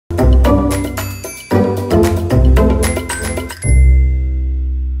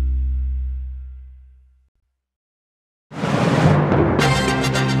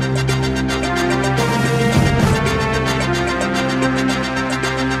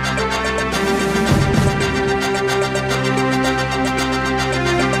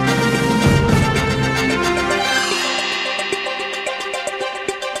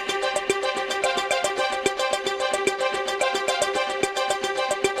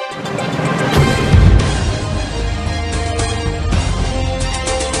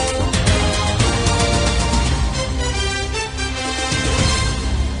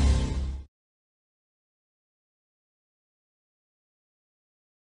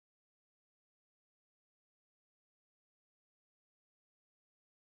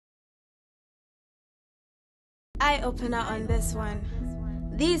Eye-opener on this one.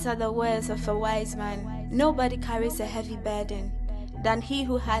 These are the words of a wise man. Nobody carries a heavy burden than he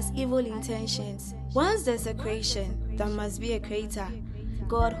who has evil intentions. Once there's a creation, there must be a creator.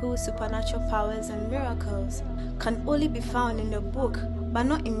 God, whose supernatural powers and miracles can only be found in the book, but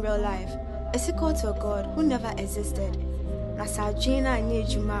not in real life, is equal to a God who never existed. Nasajina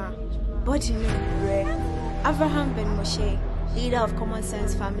Nyejuma, body no rare. Abraham Ben Moshe, leader of Common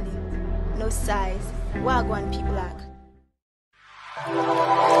Sense family. No size. Wagwan P Black.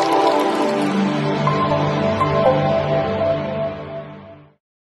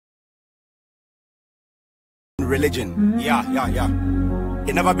 Religion. Yeah.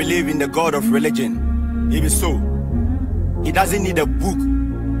 He never believed in the God of religion. Even so, he doesn't need a book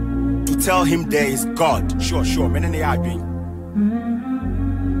to tell him there is God. Sure. He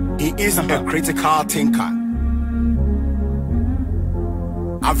is a critical thinker.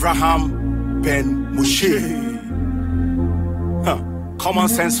 Abraham Ben Moshe. Common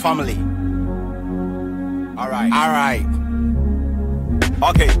Sense family. Alright.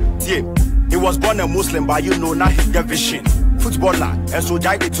 Okay, see, he was born a Muslim, but you know not his vision. Footballer, and so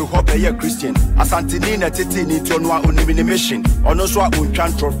died to hope a Christian. Asantinina titini to no unimini mission. Or no so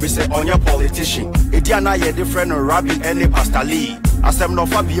unchan trophy say on your politician. Ediana ye different rabbi any pastor Lee. Asem no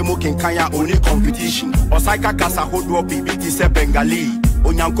fabiemu kanya only competition. Or Saika Kasa Hodo BBT se Bengali.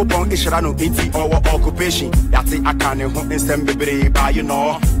 Onyankopon Ishrano iti or occupation. Yati akane home in Sembebre, but you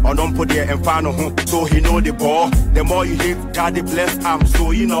know, or don't put there and fan home, so he know the ball. The more you hit, God bless am, so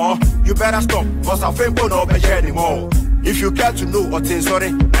you know, you better stop, cause I think no be anymore. If you care to know what is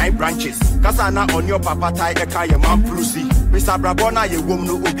sorry, 9 branches. Kasana on your papa tie a kaya man prusi. Mr. Brabona, you won't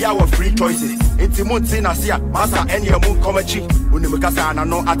know be our free choices. Intimutina sia, massa any moon comachi. Unimukasana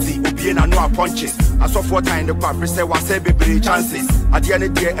no ati, ubiena no punches. As of what time the papa say was a baby chances. At the end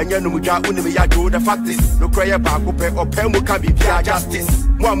of the day, and Yanuja Unimia do the facts. No prayer back or Pemu can be pure justice.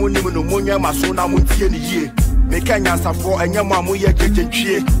 Mwamunimu Munya Masuna Munti in the year. Make Kenyans for and Yamamu Yakin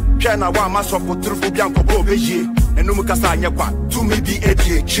cheer. China one mass of Trufu Bianco Bobe. And no Mukasanya, to me be a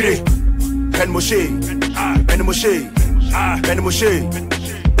chire. Ben Moshe,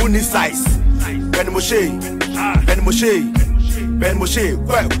 Uni size. Ben Moshe,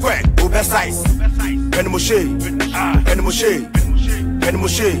 quack, over size. Ben Moshe,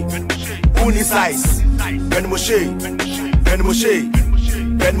 Uni size.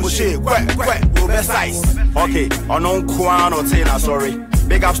 Ben Moshe, quack, over size. Okay, on Kwan or Taylor, sorry.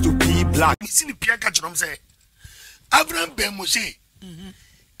 Big ups to P Black. See the Pierre Catchum say. Abraham Ben Moshe,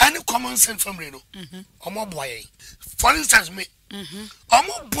 any Common Sense from Reno, or more boy. For instance, me, or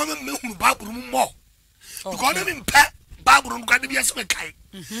more woman who Bible more. Because I'm in Pat, Bible can be as a kite.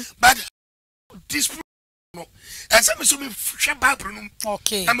 But this, as I'm assuming, Bible,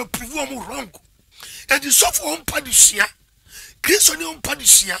 okay, I'm a prove wrong. And the soft one Padusia, Christian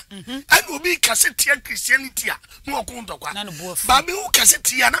Padusia, and will be Cassetia Christianity, no contact. Baby who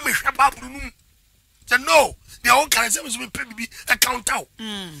Cassetia, and I'm a Bible. No. The own currency was be account out.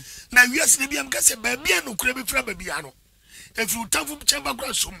 Now, yes, maybe I'm guessing baby and no crabby from a piano. If you tell from chamber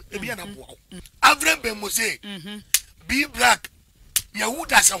grassroom, maybe an apple. Abraham Ben Moshe, be black.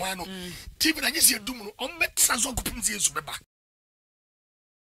 Yahuda Sawano, Tibi, I just do on met Sanso Kupinzi to be back.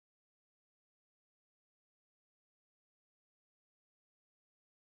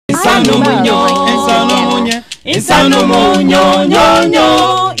 Insano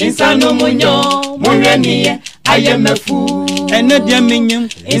munyo, Mureniye, I am a fool, and not your minion.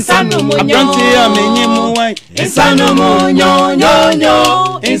 Insano munyo,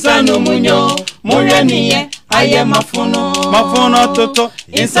 Insano munyo, Mureniye, I am a phono, Mafono toto,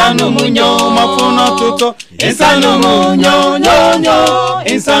 Insano munyo, Mafono toto, Insano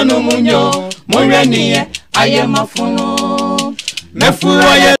munyo, Mureniye, I am a phono,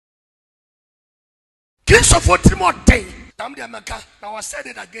 Mefuaya. Case of what more day. Now I said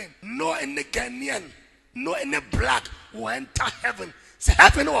it again. No any Ghanaian, no any black who enter heaven. Say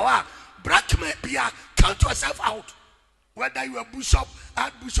heaven or what? Black may be a count yourself out. Whether you are bishop,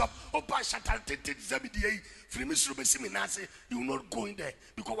 archbishop, or pastor, free Mr. Bessiminasi, you will not go in there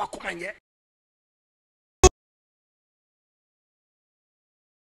because what come here.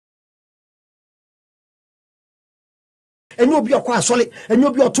 And you'll be a quite solid, and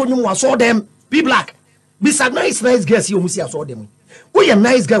you'll be a Tony who saw them. Be black. Be nice girls you see, I saw them. We a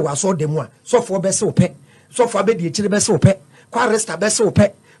nice guy was all them one. So for best so pet. So for baby chili best so pet. Qua resta best so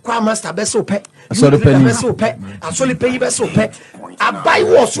pet. Qua master best so pet. I saw the penny best so pet. I saw the penny best so pet. I buy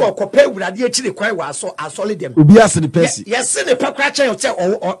was so compare with a dear chili quite was so I solid them. Ubi asked the person. Yes, send the pack catcher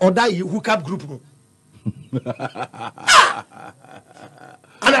or die you hook up group.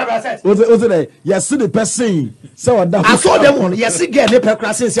 What's it? Yes, the person. So I saw them one. Yes, again, the pack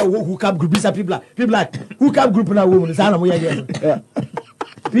catcher say hook up group. People like hook up group now woman is animal again.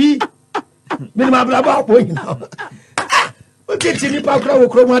 Be minimum about boy now.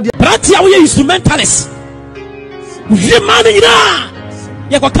 Pratia we instrumentalist. We man ina.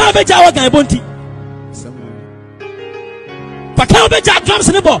 Ya kwa kabeja wa gan bonti. Pa kabeja drums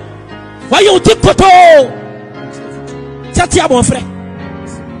ne bo. Wa yo ti koto. Chatia bon frère.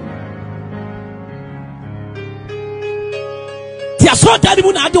 Ti aso dadi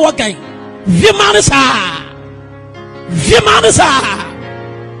mu na ade wa gan. We man sa. We man sa.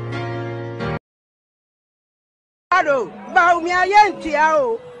 Baumia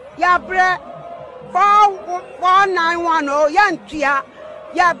Yentia, Yabre 4191, Yantia,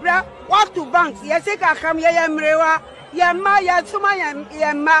 Yabre, what to banks, Yasika come Yamrewa, Yama Yasuma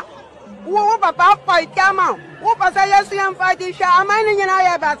Yama, who papa fight Yama, who pass a Yasian fighting Sha, mining and I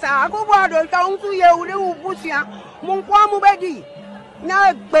have a go water down to you, Busia, Monquamu Bedi.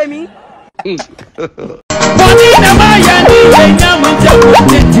 Now, Bemi.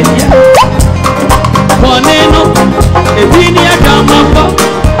 Boneno, ebini akamapa.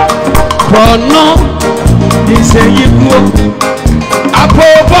 Bono, diseyipo.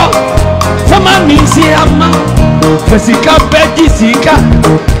 Apobo, fama misi ama. Fasika beji sika,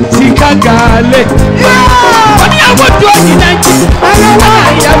 sika gale. Oni awodo ni nanti. Alawa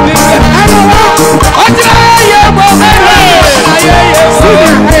ya bege, alawa. Otra ya bomere. Ayeye,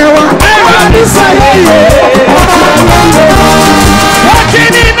 alawa. Alawa disayeye.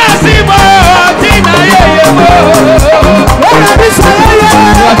 Wakini nasimo.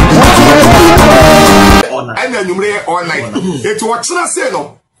 And then you may online. It was not say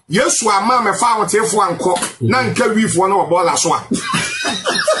no. Yes, one mamma found if one cock, none can be one or ball as one.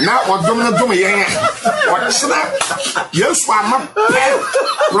 Now, what do you do? What's that? Yes, one map.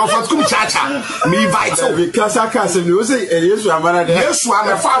 Prophet Kumchacha, me vital because I can't say you say, and yes,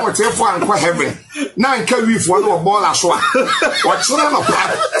 one found if one cock heaven. None can be one or ball as one. What's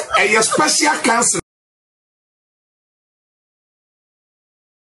that? A special cancer.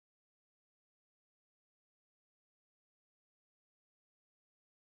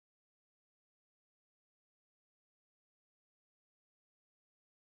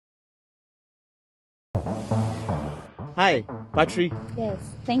 Hi, Patrick. Yes,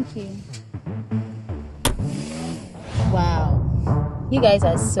 thank you. Wow, you guys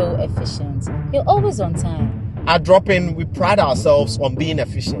are so efficient. You're always on time. At Drop-In, we pride ourselves on being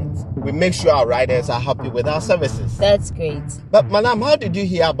efficient. We make sure our riders are happy with our services. That's great. But, Madam, how did you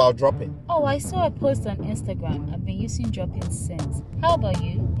hear about Drop-In? Oh, I saw a post on Instagram. I've been using Drop-In since. How about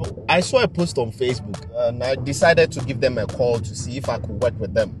you? I saw a post on Facebook, and I decided to give them a call to see if I could work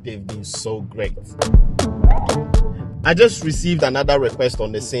with them. They've been so great. I just received another request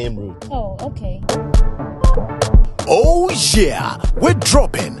on the same route. Oh, okay. Oh yeah, with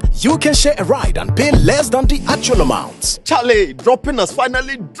Drop-In, you can share a ride and pay less than the actual amount. Charlie, Drop-In has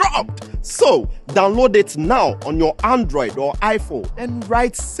finally dropped. So, download it now on your Android or iPhone and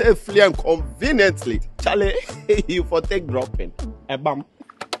ride safely and conveniently. Charlie, you for take Drop-In. Bam.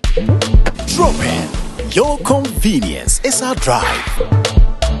 Drop-In, your convenience is our drive.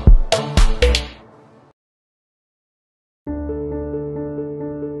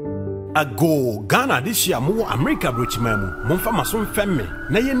 Ago Ghana this year mo America brochimamu momfa maso mfemme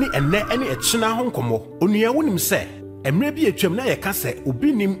na ye ni enne ene echina ho nkomo onua wonim se emre bi etwam na ye ka se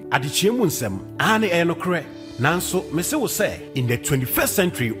obi nim adechie mu nsem ane enokre nanso mese wo se in the 21st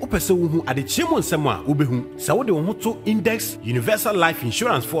century opese wo hu adechie mu nsem a obehu se wo de wo to Index Universal Life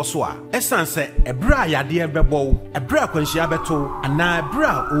Insurance for so a esan se ebra yade ebebo ebra kwanhia beto ana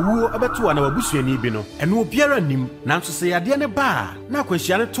ebra owuo ebeto na wabusuani bi no eno obiara nim nanso se yade ne ba na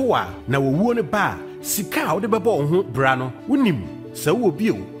kwanhia ne to a na wowuo ne ba sika wo de bebo wo ho bra no wonim se wo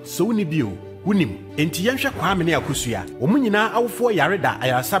bio se wo ni bio wonim enti yenhwe Kwame ne akosua omunyina awofo yareda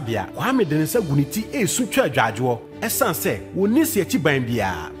ayasabia Kwame de nsa guniti esu twa adwajo esan se woni se achiban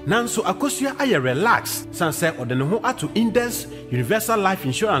bia nanso akosua aye relax san se odene ho ato Index Universal Life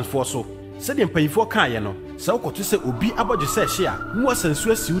Insurance for so se de mpanyifo kan ye no se ukoto se obi abodje se hye a mu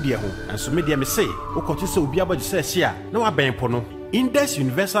asansu asiu de ho enso me de me se ukoto se obi abodje se hye a na waben po no Index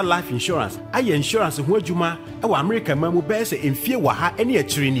Universal Life Insurance aye insurance ho adwuma e wa America mamu be se emfie wa ha ene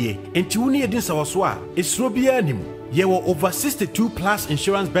akiri nie enti woni edin se wo so a esuro bia nim You will over 62 plus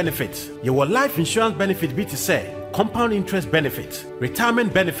insurance benefits. You will life insurance benefit be to say compound interest benefit,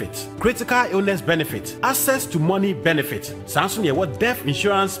 retirement benefit, critical illness benefit, access to money benefit. Samsung ye what death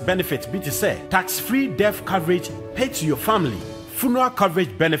insurance benefit be to say tax-free death coverage paid to your family, funeral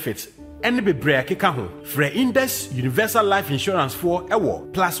coverage benefits. And be break keka ho. Free Index Universal Life Insurance for Ewo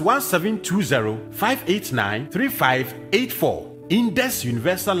 +1720 589 3584. Index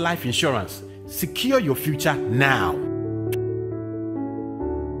Universal Life Insurance. Secure your future now.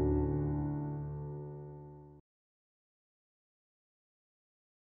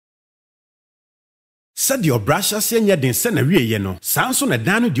 Said your brush as yen yadin sena wie no. Sanso na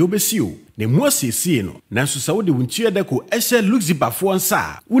dano di obesi o. Ne mu asiesie no. Nanso sa wo de wuntua deko ehye Luxiba fo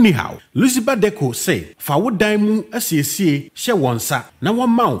nsa. Uni how. Luxiba deko say fa wo dan mu asiesie hye wonsa. Na wo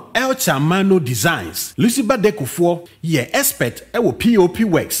maw El Chamano Designs. Luxiba deko fo ye expert e wo POP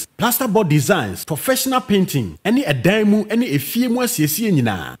works, plasterboard designs, professional painting. Any edan mu any efie mu asiesie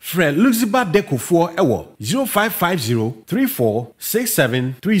nyina. Fre Luxiba deko fo e wo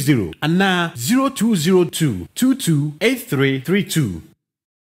 0550346730 ana 0202228332.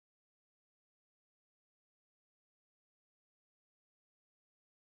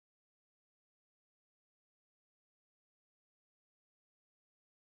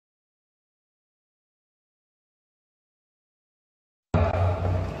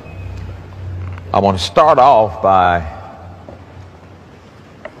 I want to start off by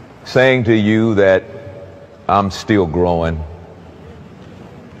saying to you that I'm still growing,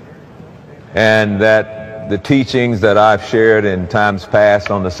 and that the teachings that I've shared in times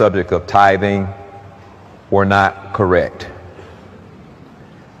past on the subject of tithing were not correct.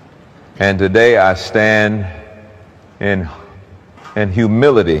 And today I stand in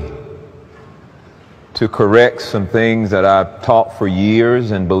humility to correct some things that I've taught for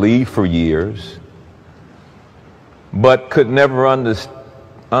years and believed for years, but could never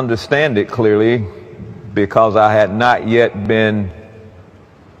understand it clearly because I had not yet been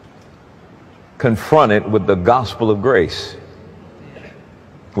confronted with the gospel of grace,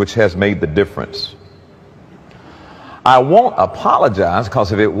 which has made the difference. I won't apologize,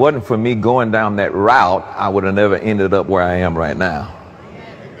 because if it wasn't for me going down that route, I would have never ended up where I am right now.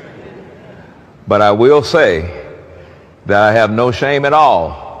 But I will say that I have no shame at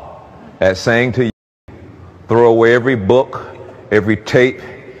all at saying to you, throw away every book, every tape,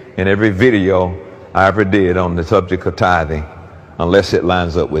 and every video I ever did on the subject of tithing, unless it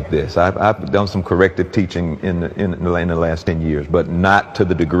lines up with this. I've done some corrective teaching in the last 10 years, but not to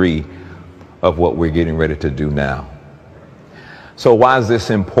the degree of what we're getting ready to do now. So why is this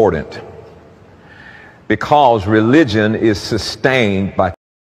important? Because religion is sustained by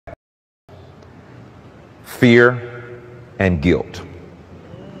fear and guilt.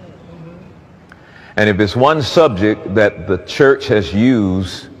 And if it's one subject that the church has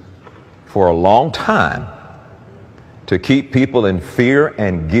used for a long time to keep people in fear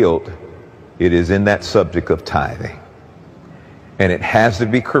and guilt, it is in that subject of tithing. And it has to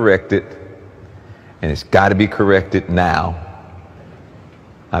be corrected, and it's got to be corrected now.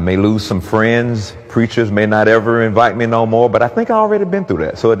 I may lose some friends, preachers may not ever invite me no more, but I think I've already been through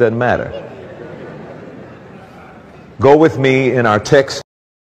that, so it doesn't matter. Go with me in our text.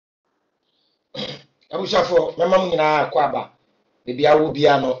 Abusafo mema mu nyina kwaba bibia wo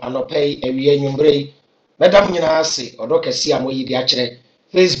bia no anopei ewie nwumbrei meda mu nyina ase odo kese amoyi di akere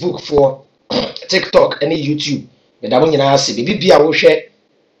Facebook for TikTok and YouTube meda mu nyina ase bibia wo hwe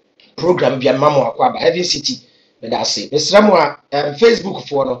program bia mama akwaba Heaven City meda ase mesramu a Facebook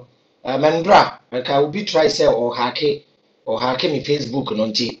for no mandra ka obi try say or hack me Facebook no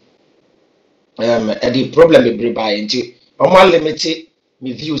nti the problem be by nti omo limit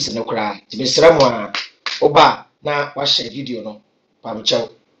me views no kra ti mesramu a oba na wa share video no pamchao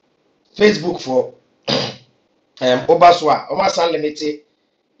Facebook for oba so a omo san limit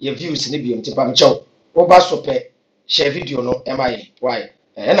your views ni bi nti pamchao oba so pe share video no emaye why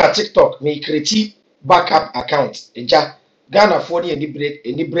na TikTok me create backup account eja Ghana for the any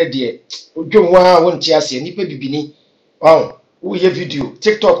bread there odwonwa wonti ase nipa bibini oh wo ye video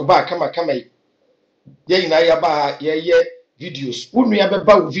TikTok ba kama ye ina ya ba ye videos unu ya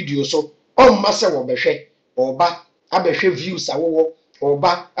beba wo video so on mase wo behwe oba abehwe views awowo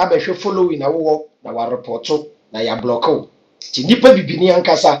oba abehwe following awowo na wa reporto na ya block ti nipa bibini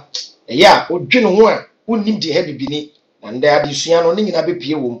ankasa ya odwene ho a unim de he bibini and there adisua no nyina be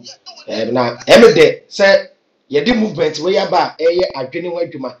pie wom na emede say ye di movement we ya ba eye adwene ho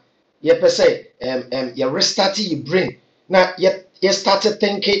adwuma ye pese ye restart your brain na ye start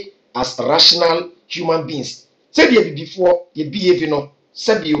thinking as rational human beings. Say before you behave no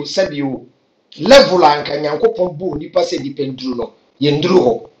sebio level anka nyankopon bu nipa se dipenduru no ye nduru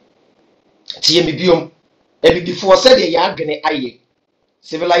ho tie me biom before said ye adwene aye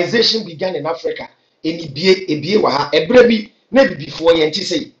civilization began in Africa eni ebie wa ha ebra bi na before ye nti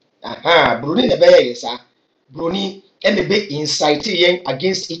sei broni na be ye sa broni ene be incite yen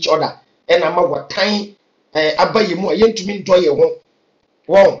against each other and ama watan abaye mu ayentumi ndo ye ho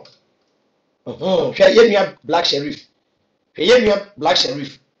won hwa ye nua black sheriff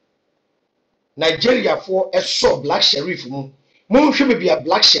Nigeria for a so black sheriff mu hwe be a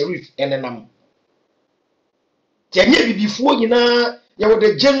black sheriff enenam tenye bibifo nyina ye with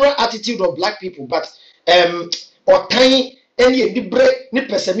the general attitude of black people but otan eni edibre ni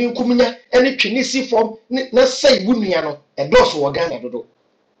pesami nkumnya eni twinisi form na sai bunua no edos wo Ghana dodo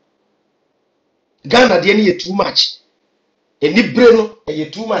Ghana de ni too much eni bre no ye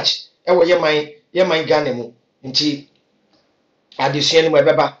too much wo ye man Ghana mu nti adesua ni mo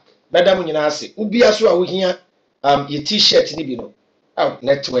beba madam nyina ase ubia so a wo hia ye t-shirt ni bi no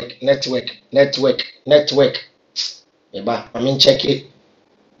network meba amin check it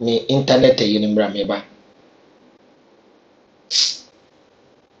ni internet yi ni mra meba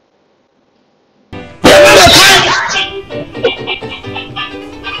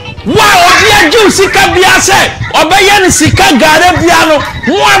wow dia ju sika bia se obeye ni sika gare bia no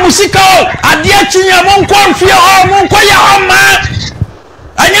mo amusika o ade achinya mo nko fie o mo nko ya o ma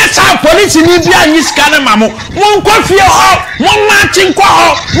anya sa police ni bia ni sika na mamo mo nko fie o mo ma chinko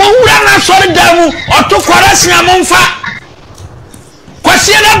o mo wura na sori damu otokwara sia mo mfa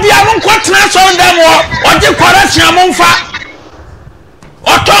kwasi na bia mo nko tena sori damu o de kwara sia mo mfa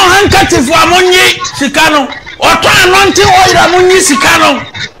oto handkerchief amonyi sika no oto anonti oil amonyi sika no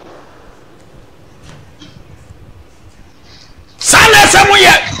sana samu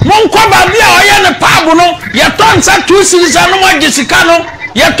ye monko ba bia oye ne paabu no ye ton sa 2 series anu mo gisika no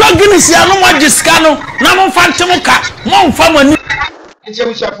ye to ginisi anu mo gisika no na mo fantemu ka mo mfa mani nje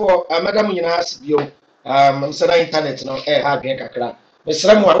mushafo madam nyina asibio msana internet no ha dwen kakra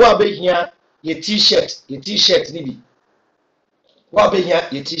mesra mu wa behia ye t-shirt ni bi wa behia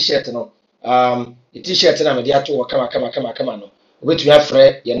ye t-shirt no ye t-shirt na me dia to wo kama no obetumi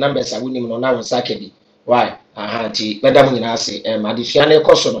afre ye numbers awunim no na won sake bi why ti madam nyina ase adefia na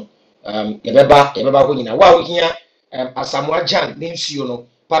ekoso no ye beba ho nyina wa wo hia Asamoah Jan ne nsuo no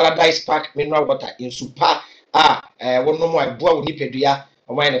Paradise Park mineral water insupa wono mo aboa wo nipadua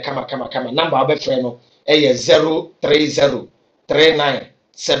o man ne kama number abefre no eye 030 39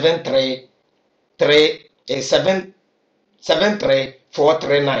 73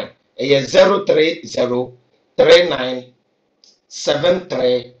 439 eye 030 39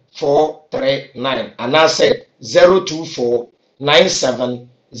 73 439 and I said 024 97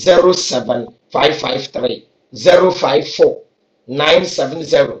 07 553 054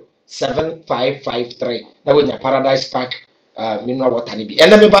 970 7553 that when your Paradise Park mineral water ni bi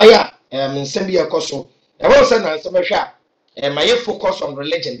ena me baya nsem bi ekoso e won say na nsem hwa my focus on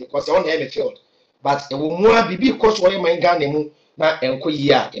religion because I want to have a field but e wo mu a bibi ekoso wo man Ghana mu na enko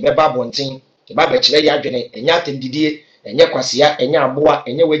yi a e be ba bonten e ba kire ya adwene enya atendidie enye kwasea enye aboa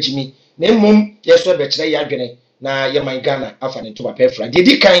enye wagimi na mmom yeso be kire ya adwene na ye man Ghana afa ne to ba pefra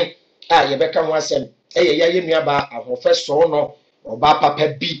di kan ye be ka ho asem eye ya ye nuaba ahofeso no oba papa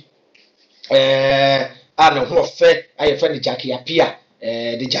bi ana ho ofe aye fa ni Jackie Appiah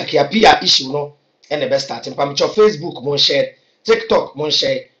the Jackie Appiah issue no and the best starting pam cho Facebook mon share TikTok mon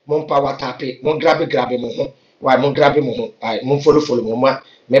share mon power tape mon grab mo ho why mon grab mo ho mon follow mo ma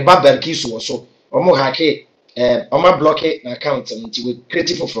me ba Barkisu so omo hake oma block na account nti we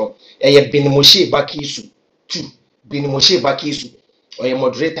creative from Binimoshi Barkisu 2 Binimoshi Barkisu oye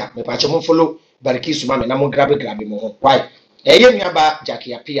moderator me pa cho mon follow Barkisu ma me na mon grab mo ho why nuaba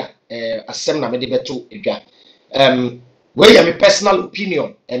Jackie Appiah asem na me de beto edwa where ya my personal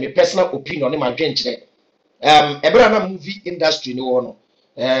opinion and my personal opinion in my dwenchire ebra na movie industry ni wo no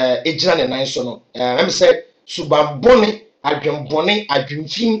ejina ne nan so no am say subambone adwenbone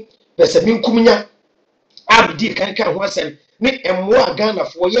adwenfin pesemi nkumnya abdi kan ho asem ni emwa Ghana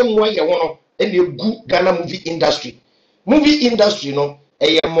fo ye mwa ye wo no ene egu Ghana movie industry no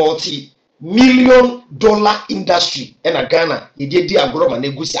multi-million-dollar industry ena Ghana ye di agroma na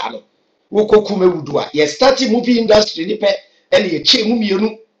egu sa no wokokume wudua ye start movie industry ni pe ene ye che mu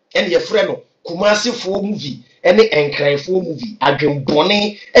mienu ene ye frɛ no Kumasi for movie ene enkran for movie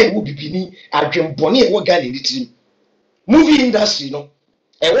adwenbone wo bibini adwenbone wo Ghana litrim movie industry no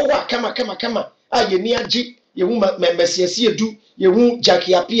wo wa kama ye ni agi ye hu mesiasi edu ye hu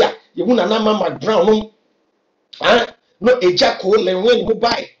Jackie Appiah ye hu Nana Mama Brown no no eja ko lenwen ho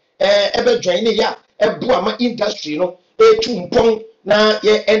bai ebe join ya ebu ama industry no etu mpon na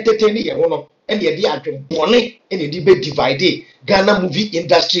ye entertain ye ho no and the adwem bone and the be divide Ghana movie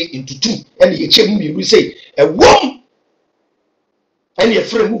industry into two and the movie we say a wom and your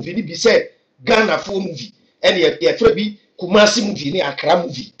friend movie be said Ghana full movie and your friend be Kumasi movie ni Accra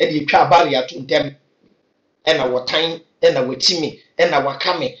movie and the barrier to them and our time and our team and our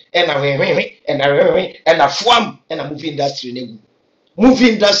coming and our and our form and a movie industry ni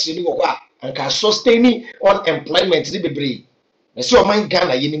wa and can sustain unemployment ni bebre me so man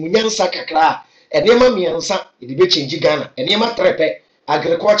Ghana ye ni munyansa kakra enema miansa e be change Ghana enema trepe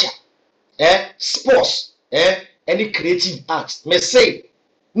agriculture sports any creative arts me say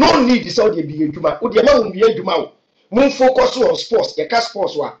no need is all the be aduma o de ma wo be aduma o mun focus on sports ye ka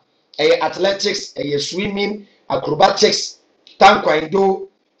sports wa athletics swimming acrobatics taekwondo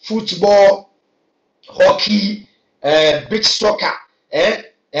football hockey beach soccer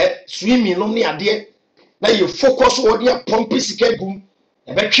swimming no ni ade na you focus on the pump sika gum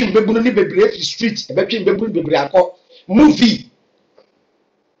e be twim bebu no ni bebre street e be twim bebu bebre akọ movie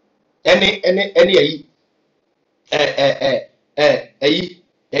any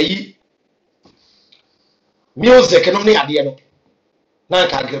ayi music no ni ade no na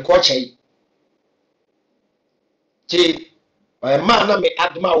ka agriculture yi ti ma na me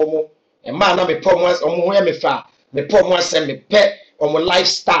adma wo mo ma na me promise omo ho ya me fa me promise me pe omo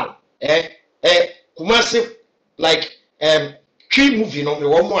lifestyle Kumasi like three movie no me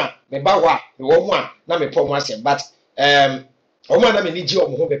wo mo a me ba wa me wo mo a na me promise but omo na me ni ji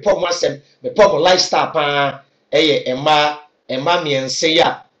omo ho me promise me promo lifestyle pa ema miense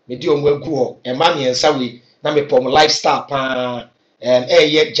ya me di omo agu ho ema miensa we na me promo lifestyle pa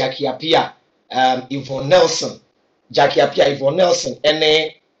Jackie Appiah Yvonne Nelson Jackie Appiah Yvonne Nelson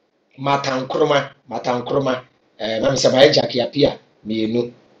ene matankroma na me se ba Jackie Appiah me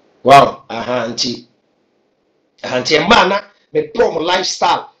enu wow anti mana me promo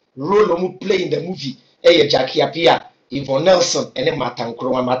lifestyle role mu play in the movie Jackie Appiah Yvonne Nelson ene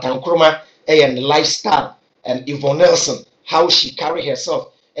matankroma the lifestyle and Yvonne Nelson how she carry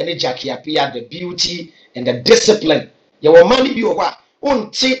herself ene Jackie Appiah the beauty and the discipline your money bi wa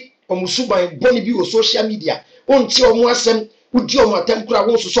onti omusuban boni bi o social media onti omu asem udi omu atem kura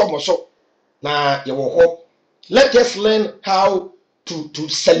won so so na ye wo ho let us learn how to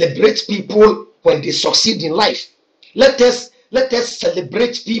celebrate people when they succeed in life. Let us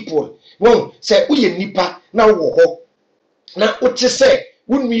celebrate people. Won say uye nipa na wo ho na ote say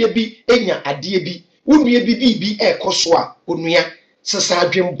wonue bi enya ade bi wonue bi ekoso a onua sesa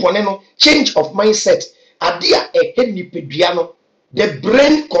adwem bone no change of mindset ade a nipadua no the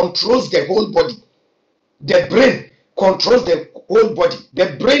brain controls the whole body. The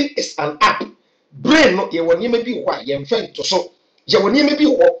brain is an app. Brain no ye woni me bi ho a ye mfen to so ye woni me bi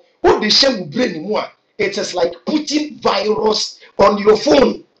ho wo de hye brain mu a it is like putting virus on your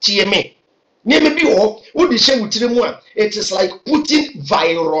phone TMA. Ne me bi ho wo de hye wutire mu a it is like putting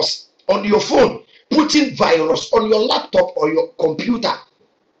virus on your phone, putting virus on your laptop or your computer.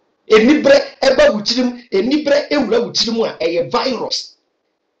 Enibre eba wutirim enibre ewura wutirimu a eye virus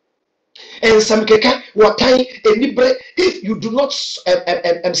and some keka watai enibre if you do not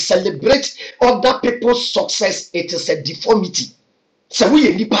celebrate other people's success it is a deformity so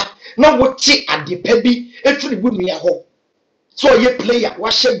we nipa na wote adepa bi efiri bu ya ho so ye player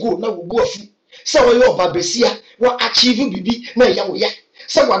wa shego na wo bu afu so ye obabesia wa achieve bibi na ya wo ya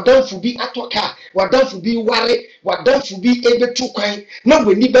se wadanfu bi atoka wadanfu bi ware wadanfu bi ebetu kwan na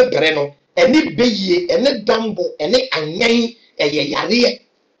weni bebere no eni beyie ene dambo ene anyan eye yare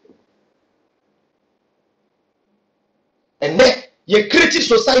ene ye creative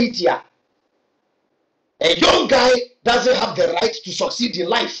society a young guy doesn't have the right to succeed in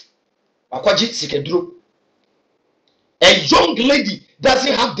life akwaji sikeduro a young lady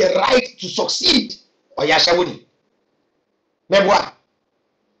doesn't have the right to succeed oyashawoni mebwa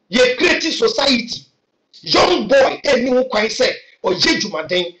ye creative society young boy eni wo kwan se oye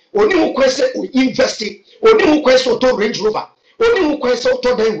jumaden oni wo kwan se o invest oni wo kwan se o to Range Rover oni wo kwan se o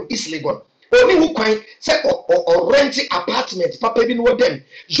to dan wo East Legon oni wo kwan se o rent apartment papa bi no dem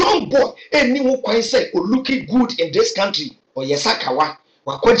young boy eni wo kwan se o looking good in this country oye sakawa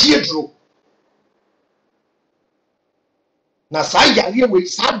wakwaji eduro na sa yare we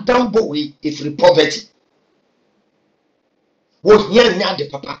sa dambo we if poverty wo hia nya de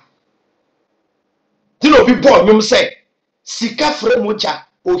papa tino bi bo nyum say sika frɛ moja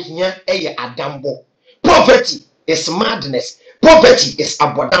ohia eye adambo. Poverty is madness. Poverty is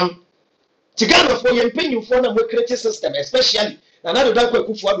abodam. Tigana for yempanyimfo na mo create system especially na na do dan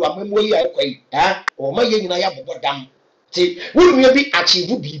kwakufu ado amemo yi akwai o ma ye nyina ya bobodam ti wunua bi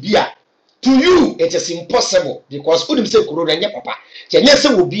achieve bibia To you, it is impossible because who say Corona papa.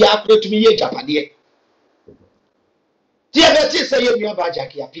 Kenyese will be accurate to me ye Japade. Dear Betty say you about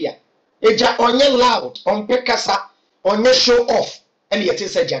Jackie Appiah. Eja onye loud, on pekasa, onye show off, and yet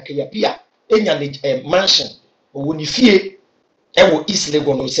is a Jackie Appiah. Enya mansion, or when you fear, and will easily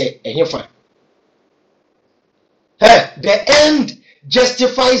go no say, and you find. The end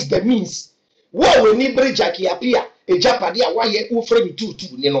justifies the means. What we need bring Jackie Appiah, a Japadia, why you friend two,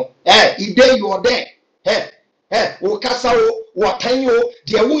 you know. Ide you are there. O Casao, what time you,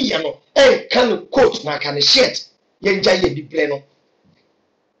 dear Wuyano, can coat, na can shirt, yenja ye be pleno.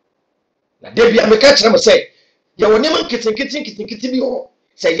 Na Debbie, I'm a catch them say, you were never kitten,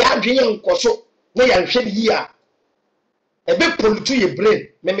 say, ya dream and coso, no, I'm shed here. A big pull to your brain,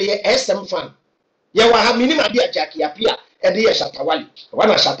 maybe a SM fan. You will have minimum idea Jackie Appiah, and the Shatawali, one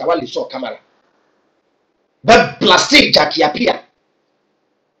of Shatawali saw camera. But plastic Jackie Appiah.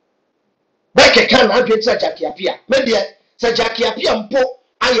 Back a can have been Jackie Appiah. Maybe Sir Jackie Appiah Mpo,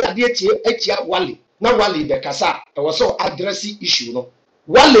 I had Etia Wally, now Wally the Casa, and was so addressing issue. No,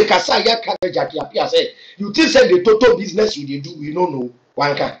 Wally Casa, ya Jackie Appiah said, you think said the total business you do, you don't know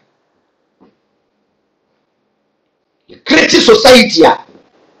one can. Creative society.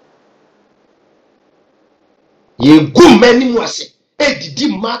 Ye good many mwase, didi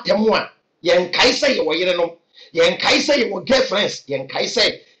matemwa, yen kaisa ye wa yere no, yen kaisa ye wa girlfriends, yen kaisa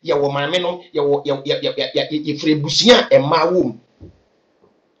ye wa mame no, ye frebusia e ma wom.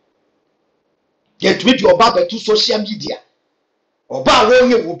 Ye tweet your baba to social media. Oba wo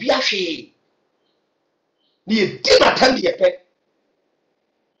ye wo bia hwe. Ni di matandi ye pe.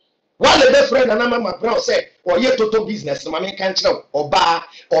 Wale be friend na mama brown say, or ye total business, mama kan kire oba.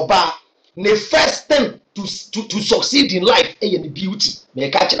 The first thing to succeed in life is the beauty.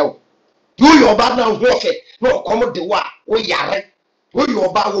 Me catch now. Do your bad now warfare. No come the wa. O yare. O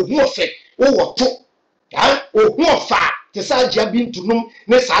your bad warfare. O what to? O warfare. The side you been to know.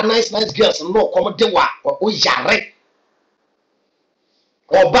 Nice nice girls. No come the wa. O yare.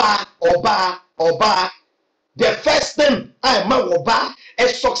 Oba. The first thing I ma oba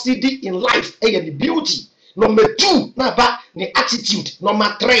is succeeding in life is the beauty. Number 2, naba the attitude.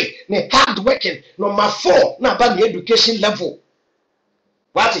 Number 3, the hard working. Number 4, naba the education level.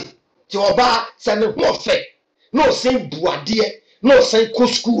 What it? Oba send no fair. No say buadie. No say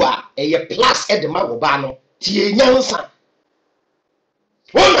kuskua. A plus at the magobano. Tie nyansa.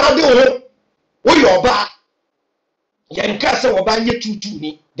 One how do you oba? Yankasa oba ye tutu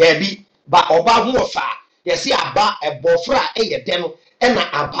ni. There be ba oba mofa. Yes, aba a bofra a deno. Ena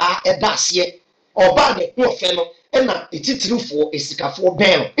aba a dasye. Oba de no feno ena etitiri for esikafo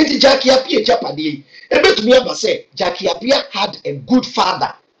ben enti Jackie Appiah Japade ebetumi aba say Jackie Appiah had a good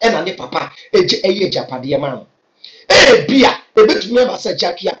father ena ne papa eye Japade man bia ebetumi aba say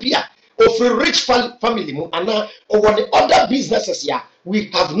Jackie Appiah of a rich family mu ana or the other businesses ya we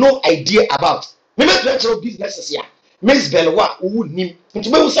have no idea about me natural businesses ya Miss Bell wa wu nim nti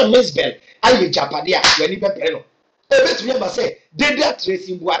me say Miss Bell aye Japade a yani bebre no ebetumi aba say Deda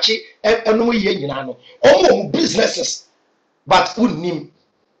Tracy Buachi enu ye nyina no omo businesses but unnim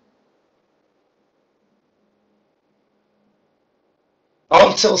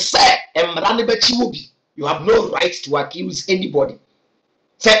until say emra ne bachi obi you have no right to accuse anybody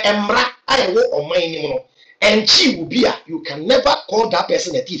say emra ayewo oman nim no enchi obi a you can never call that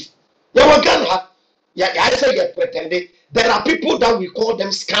person a thief you can have I say you pretending there are people that we call them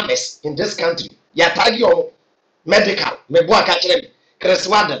scammers in this country ya tagi omo medical me bo aka kire me Chris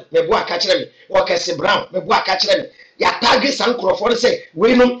Waddle me bo aka kire me Okese Brown me bo aka kire me ya target sankrofo say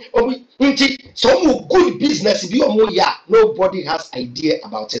we no obi nti some good business bi omo ya nobody has idea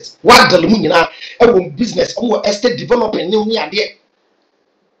about it Waddle mu nyina e wo business omo estate development ni ade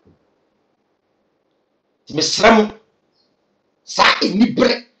me sram sa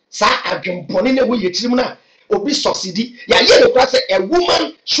enibre sa adwempone na wo yetirim na obi succeed ya ye no say a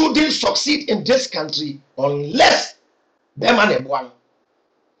woman shouldn't succeed in this country unless them man e boa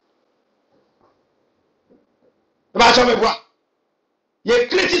ba cha me boa ye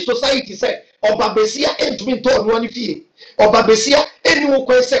creative society say obabesia entumi to no ani fie obabesia eni wo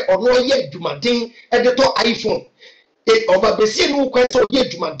kwen say ono ye adwumaden e de to iPhone obabesia ni wo kwen say ye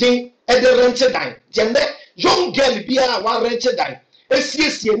adwumaden e de rent dan jende young girl bia wa rent dan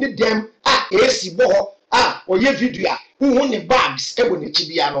esiesie ni dem esi bo oye video who ne bags e woni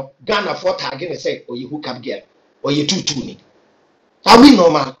chibia no Ghana for tag ne say oye hook up girl oye tutu ni are we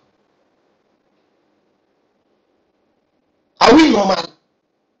normal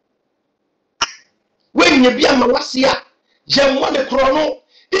when you be a mawasia je mo ne krono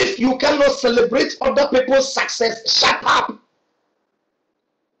if you cannot celebrate other people's success shut up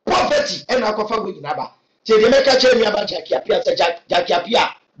poverty poverty and alcohol with Naba. Say the make a chain about Jackie Appiah, Jackie Appiah,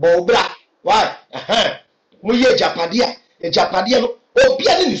 Bobra. Why? We are Japadia, a Japadian, or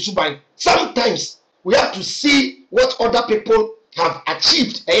Pian in Subai. Sometimes we have to see what other people have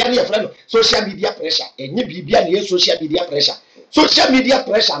achieved. A friend, social media pressure, and you be social media pressure. Social media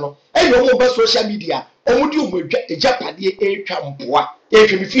pressure, no, and you know about social media. Omu di omu Japadia a champoa,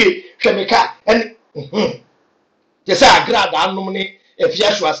 a chemical, and yes, I grab that nominee if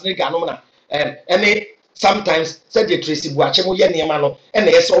you are snake anomana, and sometimes said the Tracy Buachemo Yeniamano, and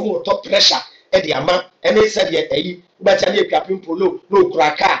there's almost top pressure at the ama, and they said yet but any captain polo, no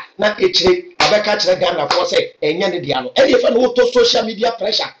cracker, not a catch the gun of force, and Yandiano, and if I know social media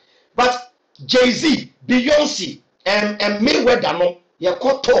pressure. But Jay-Z, Beyonce, and Mayweather, no, your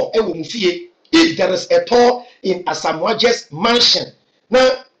court tour, if there is a tour in Asamoah's mansion.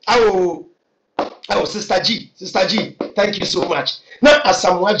 Now, Oh, Sister G, thank you so much. Now,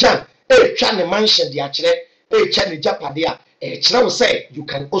 Asamoah, China mansion the actually, China Japadia, China will say you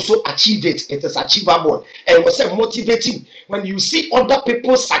can also achieve it. It is achievable, and will say motivating. When you see other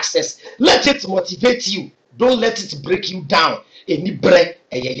people's success, let it motivate you. Don't let it break you down. Any bread,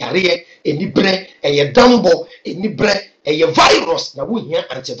 a yare, any bread, a dumbo, any bread, a virus. Now we hear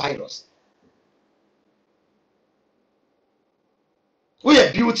antivirus. We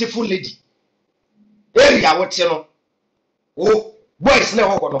a beautiful lady. Area what you know. Oh, boys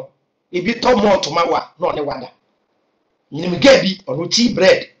never no. If you talk more to my wa, no ne wonder. You get be on tea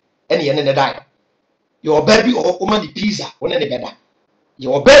bread, and you die. Your baby or woman the pizza, one any better.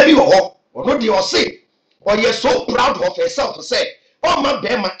 Your baby or not your say, or you're so proud of yourself to say, oh my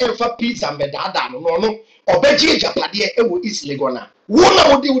bema elfa pizza and bedada, no, or beji japadia, it will easily go now.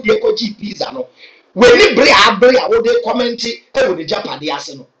 One would do with your OG pizza, no. When you bring a bray, I would comment it with the japadia,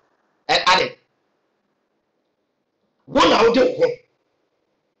 no. And added. One out there,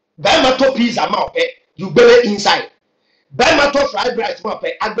 Bama to pizza mouth, you bury inside. Bama to fried rice mouth,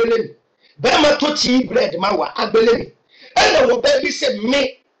 I believe. Bama to tea bread, mawa, I believe. And the baby said,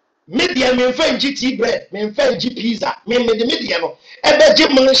 me, media, me friend GT bread, me friend G pizza, me the media, and the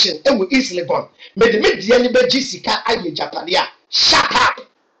gym mansion, and we easily gone. Made the media, and the Jessica, I Japania. Shut up.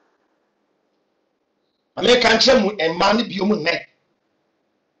 American chemu and money be human neck.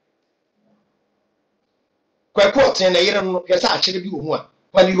 Actually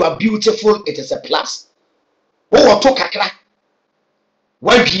when you are beautiful, it is a plus. Oh,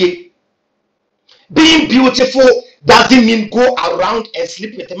 being beautiful doesn't mean go around and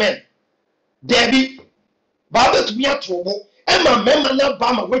sleep with men. Debbie, Baba to me a trouble. Emma, Memana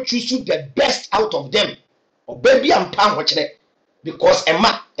Bama will choose the best out of them. Or baby and palm watching it. Because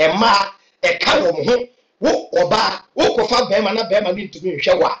Emma, a cow of home, or bar, who could Bemana Bema need to be in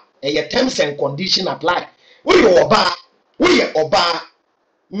shower. And your terms and condition apply. We oba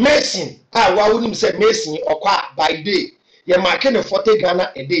Mason. Why wouldn't say Mason or qua by day? You're marking a 40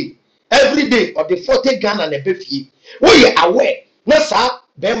 Ghana a day. Every day of the 40 Ghana and a baby. We are aware. No, sir,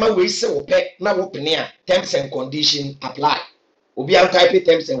 Bema we say pay now open here. Terms and condition apply. We are typing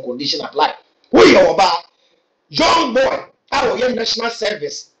terms and condition apply. We are oba young boy. Our young national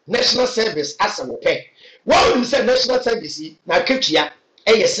service as a pay. Why would say national service? Now, Kitchia,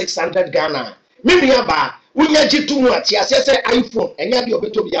 600 Ghana. Mimiaba. We are too much. Yes, iPhone, and you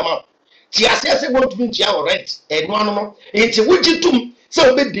have to be amount. Yes, want to be your rent, and one more. It's a widget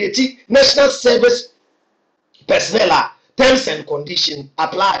so be dating national service personnel terms and conditions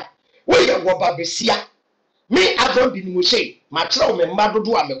apply. We are Wababisia. Me, I don't be Mushe, my troll, me mad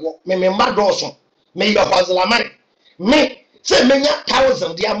do me mad also. May your hustle money. Me, say me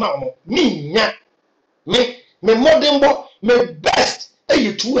 1,000 the amount. Me, modern boy, me best.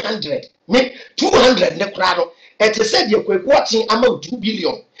 200 me 200 ne krado et said you quick watching amount 2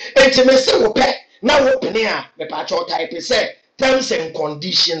 billion et me say wo pe na open here me pa cho type say terms and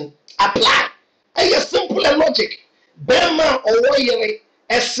condition apply. A simple logic bema owoyere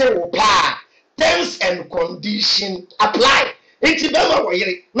ese wo pa terms and condition apply. Enti bema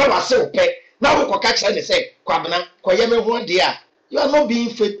woyere na wa se wo pe na wo koka kire ne say kwabena koye me ho dia. You are not being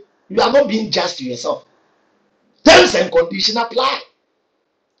faith, you are not being just to yourself. Terms and condition apply.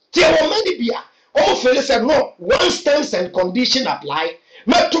 There many be all fellows said no. Once terms and condition apply,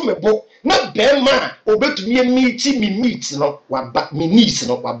 not to me book, not bema, obey to me meet no what me needs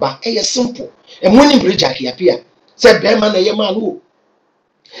no what simple. And when in bridge appear, said Bema na yaman who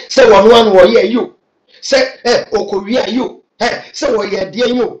say one war you say Korea you say what ye dear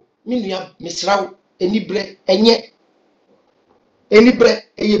you mean Miss Rao any bread and yet any bread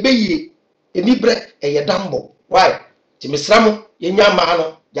a ye bay any bread a ye dumbo. Why? To Miss Ramo,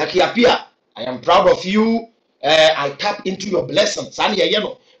 Jackie Appiah, I am proud of you. I tap into your blessings.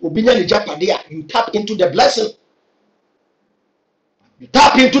 obinya ni japadia, you tap into the blessing. You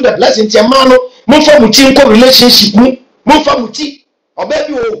tap into the blessing. Ti mano, mo fa muti nko relationship mu, mo fa muti. Or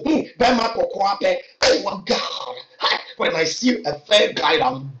baby, Bema Kokwape. Oh God, when I see a fair guy,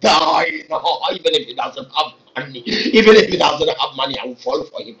 I'm dying. Oh, even if he doesn't have money, even if he doesn't have money, I will fall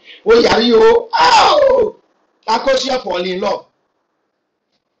for him. Oh, are you? Oh, Akosia fall in love.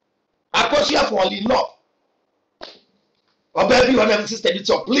 Akosia fall in love. Or baby, when I'm sister,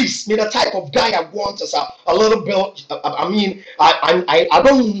 please, me the type of guy I want is a little bit. I mean, I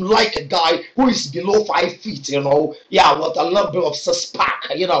don't like a guy who is below 5 feet. You know, yeah, with a little bit of suspect.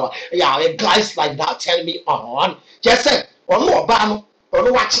 You know, yeah, guys like that tell me on. Just say, or no, ban, or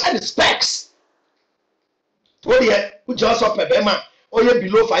no, watch the specs. Oh yeah, who just up a bema, or you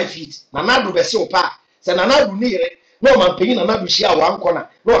below 5 feet. Nanadu be so pa. Say nanadu near it. No man paying another share one corner.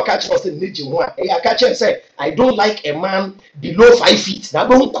 No catch us in nature. I catch and say, I don't like a man below 5 feet. Now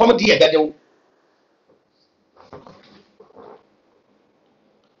don't come here that they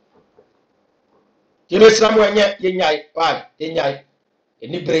you know someone yet why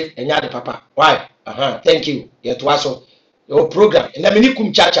any break and yard papa. Why? Thank you. Yet was your program. And the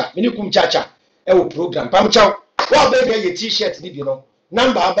minicum chacha. Our program. Pamchow. Well baby your t-shirt, you know.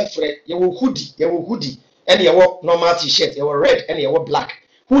 Number of friend, your hoodie. And you wear normal t-shirt, you wear red and you wear black.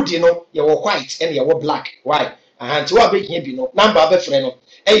 Hoodie no, you wear white and you wear black. Why? And to what making you know, number of a friend,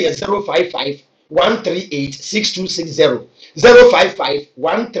 055 138 6260 055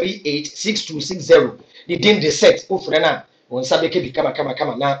 138 6260. The din the set, oh friend, when Sabeke become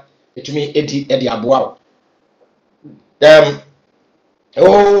come now, to me, Eddie Abuao.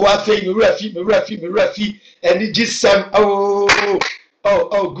 Oh, I think me refi, and it just oh,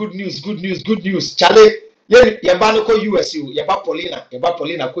 good news, Charlie. Yeah, ko US, yaba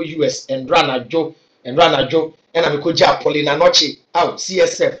Paulina ko US and Rana Joe, and I'm ko ja Paulina Noche, out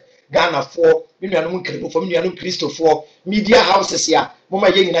CSF, Ghana 4, million Christo 4, media houses here, Mama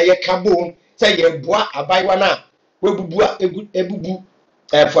Yen na ye kabon, say ye bois abaywana, ebubu,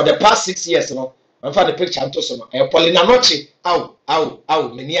 for the past 6 years, no, I'm for the picture to some, Paulina Noche,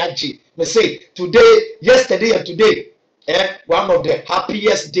 meniaji, me say, yesterday and today, one of the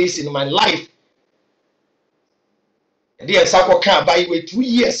happiest days in my life. Dear Sako can buy with 2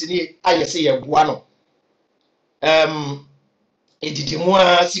 years in it. I say a buano. It did more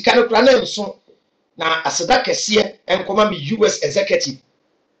Sicano Cranem so now as a dark seer and command US executive.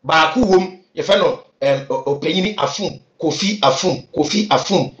 Bakuum, your fellow opinion afum, Kofi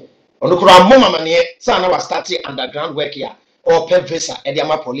afum. On the ground, Mama Mania, son was starting underground work here or per visa and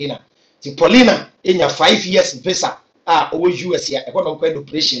Yama Paulina. The Paulina in your 5 years visa over US here, a one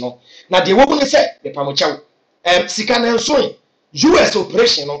operation. Now the woman said the Pamuchao. Sikana so US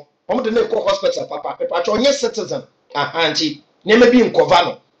operation no omo de go hospital papa onye citizen anti name bi nkova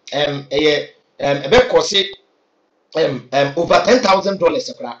no ebe cost over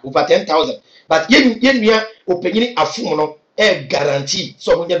 $10,000 over 10,000 but yen nua opanyini afum no guarantee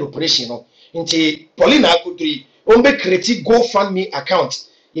so omo de operation no nti Paulina Akudri ombe create GoFundMe account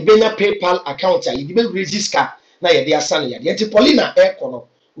ibenya PayPal account ya ibe register na ye de asane ya nti Paulina kono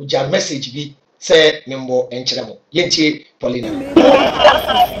uja message bi say member enchiremo yentie Paulina.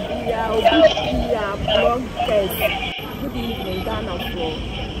 Good evening, Ghana for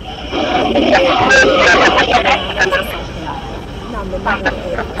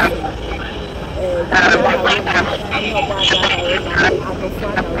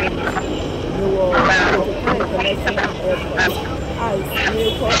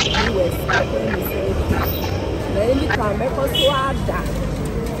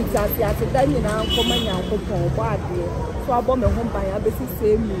Because at the time now, come and come bad so I bomb a home by a basic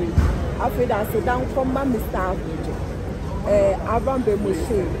same. After that, sit down from my Mr. Abraham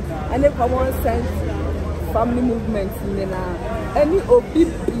Bemushe, and a common sense family movement in any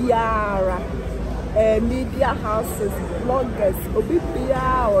OBPR, media houses, bloggers,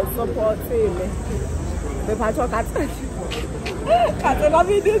 OBPR or supporting the Patrick at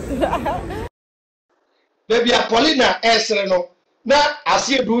Baby Paulina Esreno. Na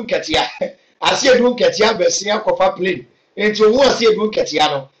asie du nketia besia kofa plane enti owu asie du nketia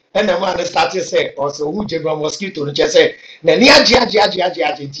no na ma na start say also owu je no mosquito no che say na ni age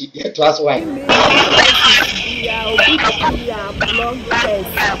ti ye to aso why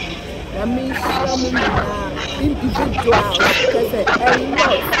na me some individual say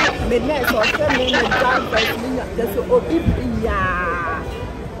me na so say me na just obibia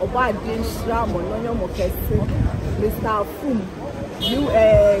oba din shram no nyomo kese Mr. Fum, you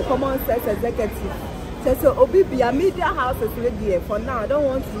common sense executive. So Obibia media house is ready for now. I don't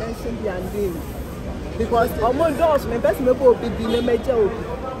want to mention their name because among those my best member Obibi no major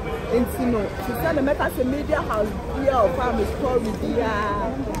Intino, she said the Mecca media house here of family story dia.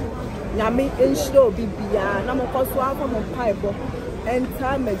 Yami insure bibia, na mo koso from a pipe and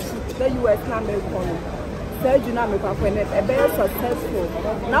time the US na me kono. Said you na me pa when a very successful.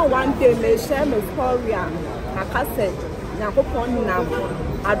 Now one day me share my story aka say Yakopon na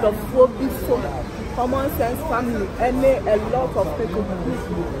adofo before common sense family and a lot of people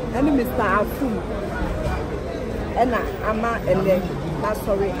and Mr. Afu and Ama and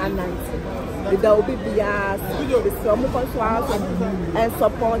sorry and Nancy. There will be bias, the some and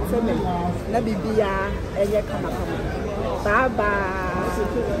support me. Nabi bia and yakama. Bye bye.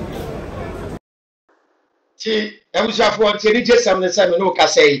 Ebushafo Thierry Jesam the same no can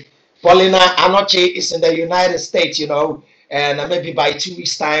say Paulina Anoche is in the United States, you know, and maybe by 2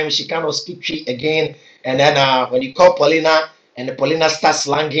 weeks time she cannot speak Cree again. And then when you call Paulina and Paulina starts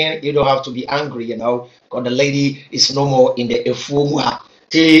slanging, you don't have to be angry, you know, because the lady is no more in the Efumuha.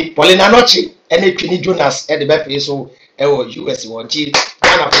 Paulina Anoche and a Trini Jonas at the back so US one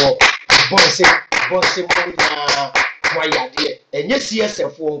Ghana for Bonse and yes, yes, a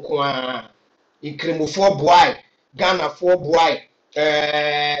phone in Cremo 4 boy, Ghana 4 boy,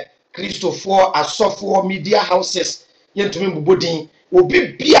 Christo 4 as software media houses, yet to me, Budin will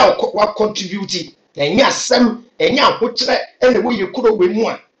be what contributed, and yes, some and ya put any way you could win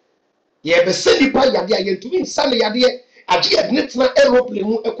one. Ye be sending by Yadia yet to me, Sally Yadia, a dear Nitna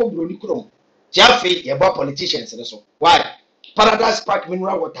aeroplane, a cobronicrum. Jaffe, about politicians and so. Why? Paradise Park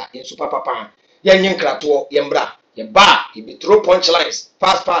mineral water in Super Papa, Yan Krato, Yambra, Yamba, he be throw punchlines,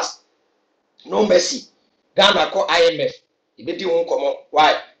 fast. No mercy. Ghana call IMF. He be doing come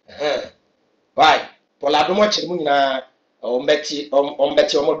why? Why? Paula do much muna on Betty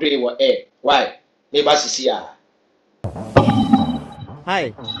Omodre or air. Why? Maybe see ya.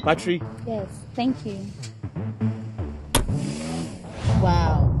 Hi, Patrick. Yes, thank you.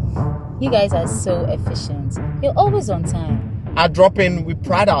 Wow. You guys are so efficient. You're always on time. At Drop-In, we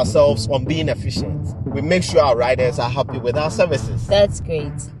pride ourselves on being efficient. We make sure our riders are happy with our services. That's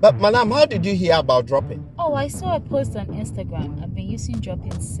great. But Madam, how did you hear about Drop-In? Oh, I saw a post on Instagram. I've been using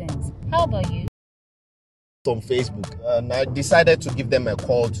Drop-In since. How about you? On Facebook, and I decided to give them a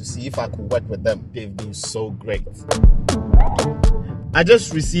call to see if I could work with them. They've been so great. I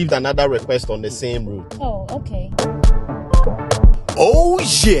just received another request on the same route. Oh, okay. Oh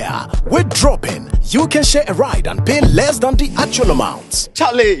yeah, with Drop-In, you can share a ride and pay less than the actual amount.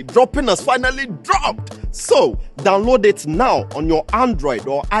 Charlie, Drop-In has finally dropped. So, download it now on your Android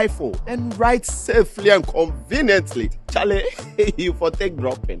or iPhone and ride safely and conveniently. Charlie, you for take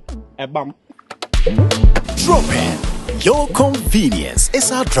Drop-In. Bam. Drop-In, your convenience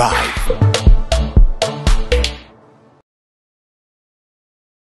is our drive.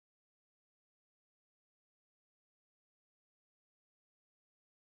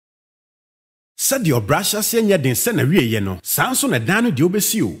 Said your brush as yenya den sena wie no sanso na dan no de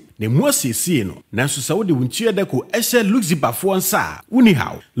obesi o na mu asiesie no nanso sa wo de wuntua deko ehye luxiba fo nsa uni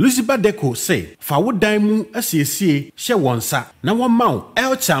haw luxiba deko say fa wo dan mu asiesie hye wonsa na wo maw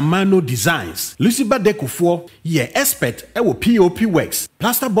el chamano designs luxiba deko fo ye expert e wo pop works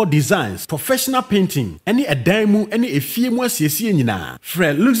plasterboard designs professional painting any edan mu any efie mu asiesie nyina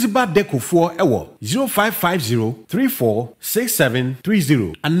frɛ luxiba deko fo e wo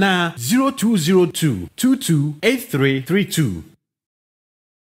 0550346730 ana 0202228332.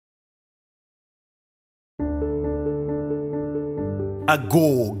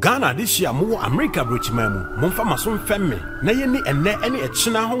 Ago Ghana this year mo America brochimam momfa maso mfemme na ye ni enne ene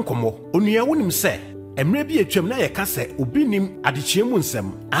echina ho nkomo onua wonim se emre bi etwam na ye ka se obi nim adechiemu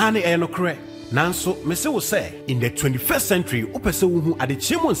nsem ane e no kre nanso mese wo se in the 21st century opese wo hu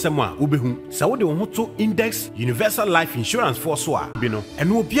adechiemu nsem a obehu se wo de wo to index universal life insurance for so a bi no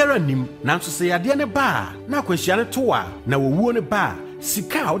eno obiara nim nanso se yade ne ba na akwanhia ne to a na wo wuo ne ba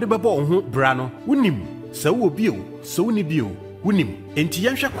sika wo de bebo wo hu bra no wonim se wo bio se wo ni bio Wunim, enti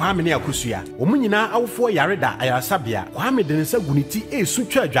yenhwe Kwame ne akosua. Omo nyina awofo yare da ayasabia. Kwame de nsa guniti esu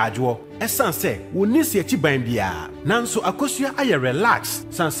twa adwajo. Esan se woni se achi ban bia. Nanso akosua aye relax.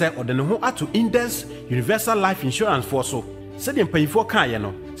 San se ode ne ho ato Index Universal Life Insurance for so. Se de mpanyifo kan ye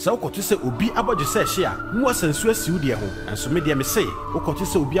no. Se ukoto se obi abodje se hye a, mu asansu asiu de ho. Enso me de me se, ukoto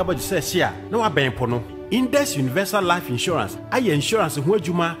se obi abodje se hye a, na wa ban po no. Index Universal Life Insurance aye insurance ho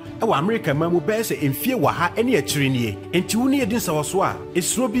adwuma e wa America mamu be se emfie wa ha ene akiri nie enti wo ne yedin sawoso a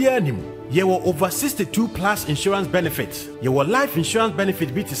esuro bia anim ye wo over 62 plus insurance benefits ye wo life insurance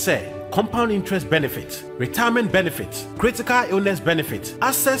benefit be to say compound interest benefit, retirement benefit, critical illness benefit,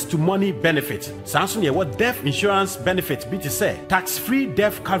 access to money benefit. Samson ye what death insurance benefit be to say tax-free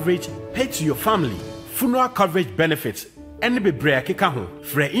death coverage paid to your family, funeral coverage benefits, ɛne bebree akeka ho.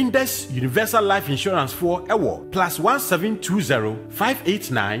 Frɛ Index Universal Life Insurance for ɛwɔ +1720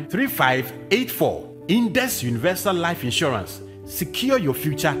 589 3584. Index Universal Life Insurance. Secure your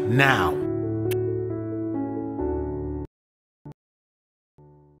future now.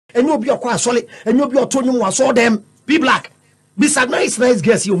 And you'll be a quite solid, and you'll be a Tony who saw them. Be black. Be sad, nice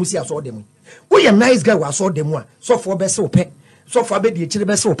girls. You must see, I saw them. We a nice guy who saw them one. So for best so pet. So for baby, chili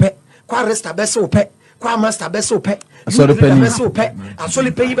best so pet. Qua resta best so pet. Qua master best so pet. I saw the penny so pet. I saw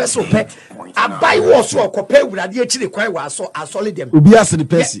the penny best so pet. I buy was so compared with a dear chili quite was so I saw them. Ubi as the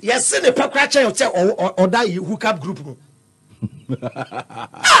person. Yes, send a pack cratcher or die you hook up group.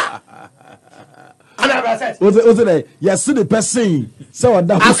 Was it? Yes, the person. So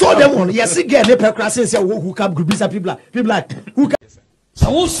I saw them one. Yes, again, the pack cratcher who come group is a people like who can.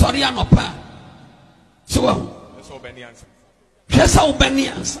 So sorry, I'm not. So, yes, I'll be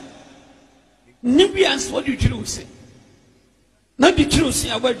answer. Nibians, what you choose? Not be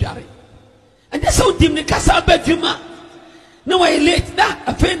choosing a word, Jerry. And that's how dim the castle bedroom. No, I late that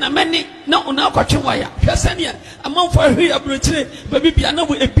a pen a many, no, on our coaching wire. Yasania, a month for a brutally, but maybe I know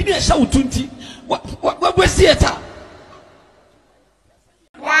a penny show 20. What was theatre?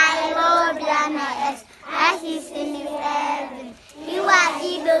 Thy Lord Lammas, as is in heaven. You are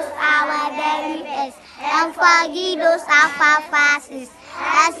Jesus, our very best, and forgive us our fasces,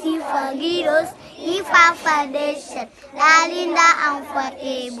 as you forgive us, if our foundation, Lalinda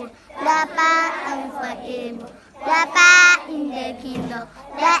unforgivable, Lapa unforgivable. The power in the kingdom,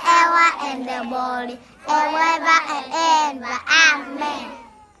 the hour and the body, forever and ever. Amen.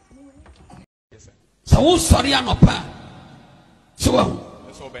 So sorry, I'm not. So,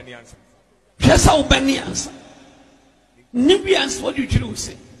 yes, I'll be answer. Nibians, what you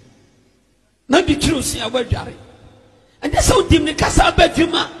choose? Not be choosing a word, Jerry. And that's how dim the castle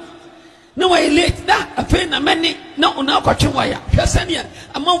bedroom. No, I late that a pen a many, no, on our coaching wire. Yasania,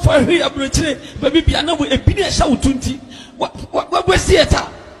 a month for a brutally, but maybe I know a penny show 20. What was theatre?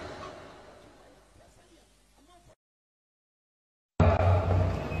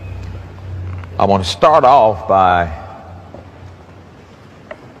 I want to start off by.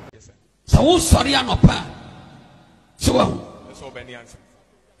 So sorry, I'm not. So,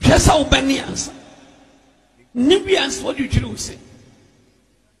 yes, I'll be answer. Nibians, what you choose?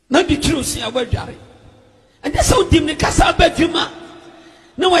 Not be choosing a word, Jerry. And that's how dim the castle bedroom.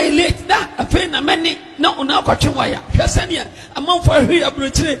 No, I late that a pen a many, no, on our coaching wire. Yasania, a month for a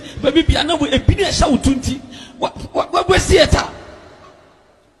brutally, but maybe I know a penny show 20. What was theatre?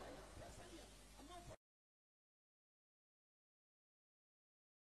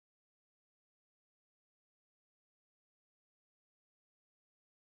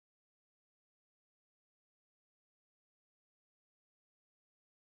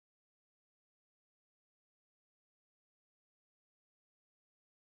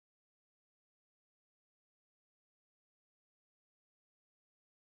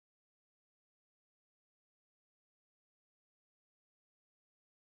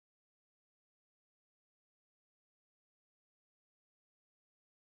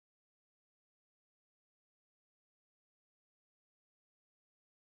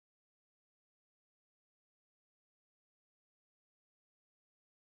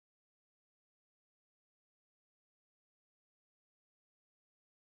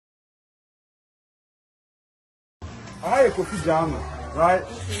 I have coffee jam, right?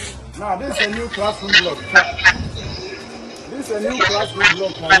 Now this is a new classroom block. This is a new classroom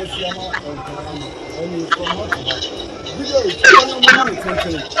block. And you from what? Video is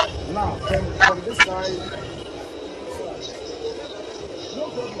now from this side. No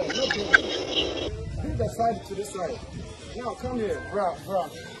problem, no problem. Bring the side to this side. Now come here, bro.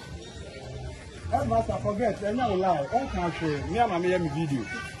 Headmaster, forget, I'm not lie. On country, me and my video.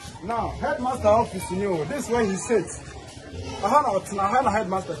 Now, headmaster office, you know, this is where he sits. I had a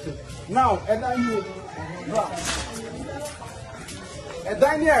headmaster sit. Now, and then you, and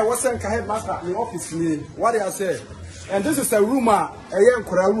then I was saying headmaster in the office, what did I say? And this is a room, a young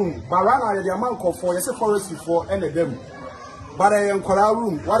room. But right now, the amount of for, yes, a forest for any of them. But a young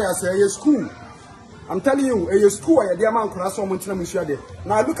room, what did I say? A school. I'm telling you, a school, the amount of someone to them.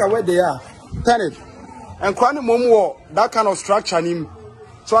 Now, look at where they are. Turn it. And Kwani Momo, that kind of structure in him.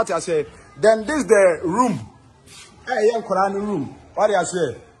 So what I say, then this is the room. Hey, young Quran room. What do I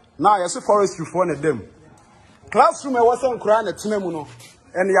say? Now you see forest you for them. Classroom I wasn't Quran at Tinemuno.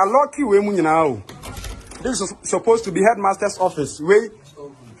 And you are lucky we now. This is supposed to be headmaster's office. We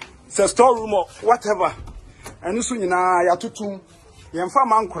it's a storeroom or whatever. And you soon ya tutu. You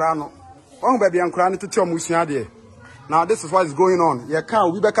man Quran. One baby and Quran to tell Musiade. Now this is what is going on. You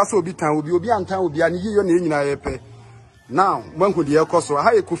can't we back so be time will be on time will be an year in. Now, when could you call so?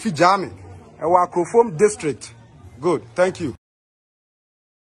 How you could fit jamming? Our Akrofom district. Good, thank you.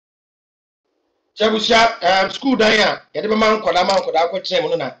 Chabusha, school there, Yadaman Kodama Kodako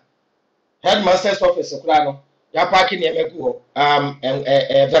Chemununa, headmaster's office, Kurano, Yapaki Yameko,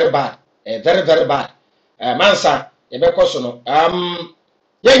 very bad, very, very bad. Mansa, Ebekosono,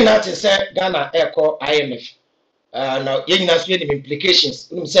 young Nati said Ghana Echo IMF. Now, young Nati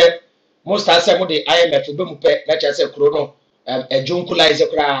implications. Said most I said, the IMF, Bumupe, let us say Chrono, a Junkula is a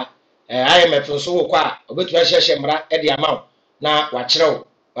cry, IMF, and so qua, which was Shemra at the amount. Now, watch out,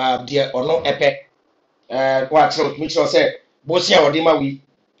 dear or no epic. What's out, which was said, Bosia or Dima, we,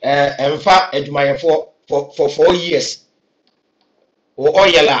 and far at for 4 years. Or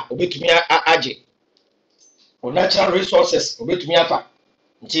Oyala, with me, Aji. Or natural resources, with me, Afa.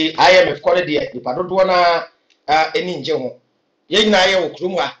 Nti IMF kore de nipa dodo na eni nje ho ye nyina ye wo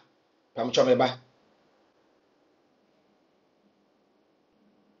krum ha pam chomeba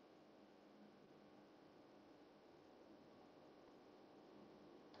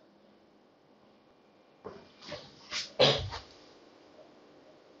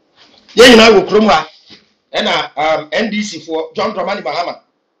ye nyina wo krum ha na NDC for John Dramani Mahama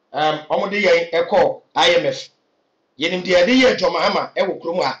omode ye ekọ IMF ye nim de ye John Mahama e wo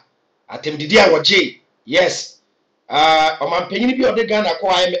krum ha atemdidi a woje yes omanpanyin bi ode Ghana ko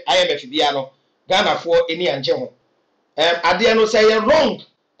IMF bia no Ghana for eni anje ho ade no say wrong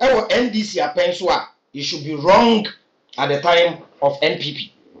ewo NDC apenso a it should be wrong at the time of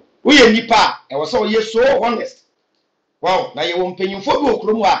NPP we ye nipa ewo so ye so honest wow na ye wo mpanyimfo bi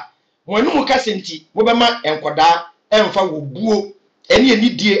okromu a mo anum ka senti mo bema enkoda emfa wo buo eni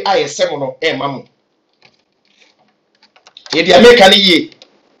enidie a yesem no mamu ye di America ni ye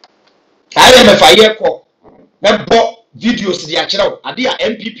IMF aye ko na bo videos di akirawo ade a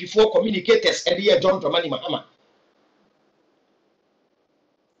NPP for communicators ede ye John Dramani Mahama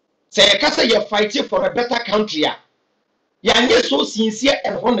say kasa you fighting for a better country ya so sincere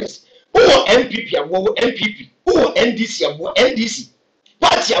and honest who MPP wo MPP who NDC wo NDC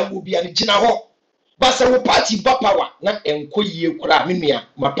party will be an gina ho but say wo party ba power na enkoyie kura menua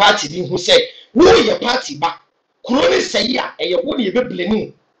ma party din who say wo ye party ba kuro ni say ya eye wo ne ye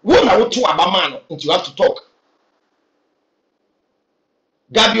beblemu wo na wo to abama no until you have to talk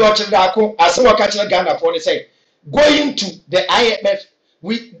Gabi Ochedako as we catch Ghana for say going to the IMF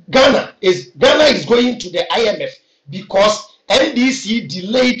Ghana is going to the IMF because NDC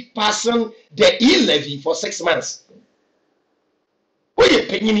delayed passing the e-levy for 6 months. What you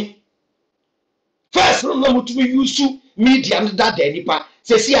paying? First, no mutumu use media and that nipa.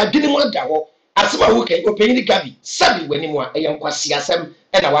 Say see I didn't want that. As my work and paying Gabi. Sabi when you want a young kwasiasem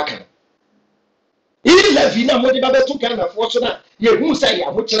and a wakan. E-levy na mo de babe to Ghana for so na ye hu say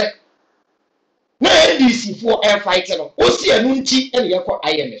ya mo kire. Na NDC for air fighter no. O si anu nti and ye kwa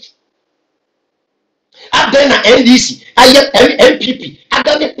IMF. At then NDC, MPP, at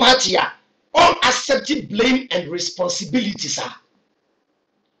the party all accepting blame and responsibilities are.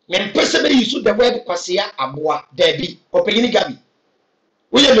 When person use the word kwasia aboa debi opeyini Gabi.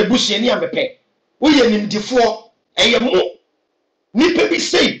 We ye mebusu ani amepe. We ye nimdifo eyemu nipa bi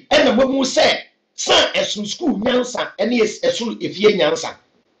say and na mu say san esu school nyansa ene esu efie nyansa.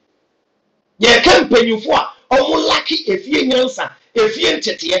 Ye campaign for omo lucky efie nyansa efie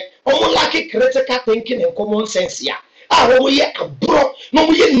ntete omo lucky critical thinking and common sense ya omo ye abro no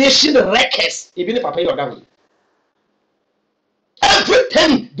mo ye nation records e bi ne papa yoda we every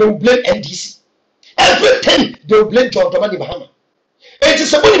time they will blame NDC every time they will blame John Dramani Mahama it is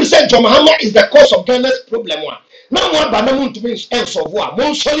somebody say John Mahama is the cause of Ghana's problem one now one ba na mo ntumi solve wa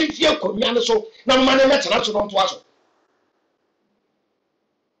mo solve fie komia no so na mo na metana so don't waso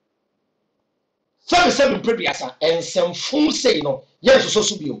seven previous and some fun say no yes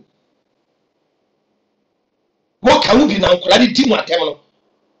so bio mo ka wo bi na nkola ni di mo atem no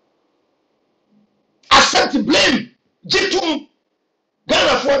accept blame jitum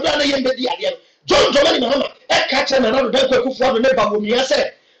Ghana for Ghana yembe di ade John Dramani Mahama e ka che na no da kwaku fo ne ba wo mi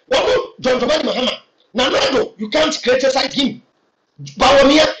ase wo John Dramani Mahama na no you can't criticize him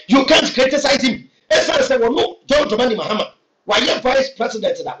Bawomia you can't criticize him esa se wo John Dramani Mahama why vice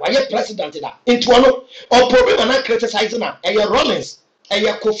president that why president that into one or problem na criticize na e Rollins e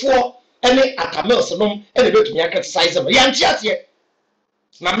Kofo any atamels no e be to criticize them ya ntiatie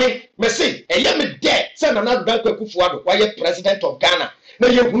na me say e ye me de say na do Kwakufuado why president of Ghana na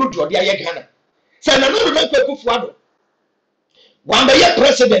ye hunu do de aye Ghana say na do Kwakufuado wan be ye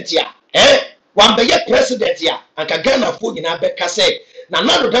president ya wan be ye president ya anka Ghana fo nyina be ka say na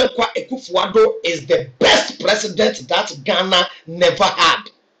do Kwakufuado is the best president that Ghana never had.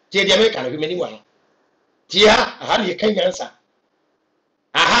 The American women tia aha ne kanyansa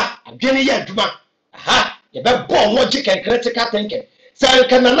aha adwene ya adwuma aha ye be bo logic and critical thinking say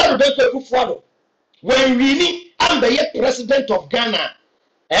kan na do be kufuado when we ni am be president of Ghana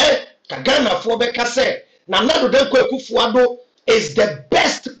ka Ghana for be ka say na do be kufuado is the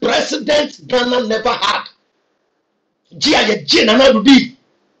best president Ghana never had Gia ye je na do bi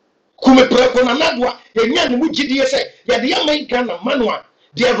kume preko na nadwa ye nya ne mu gidie say ye de am Ghana manwa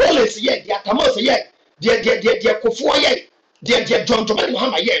the rollers ye the atamos ye the kufuo ye the John Dramani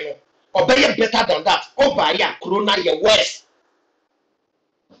Mahama ye no obey better than that obaya corona ye worse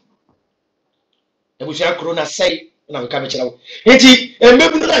ebusia corona say na nka be kirawo enti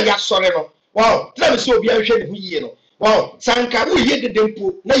embebu na ya sore no wow tell me so obi ahwe ne hu yie no wow sanka wo ye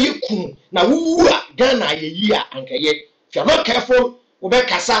dedempo na ye kun na wuwu a Ghana ye yi a anka ye if you are not careful wo be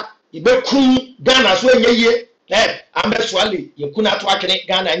kasa ibe kun Ghana so ye yie ameswale ye kun ato akene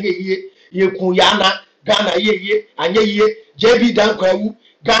Ghana ye yie ye kun yana Ghana ye yie anye yie JB Dankwawu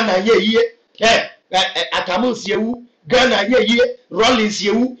Ghana ye yie Atamus yewu Ghana ye yie Rollins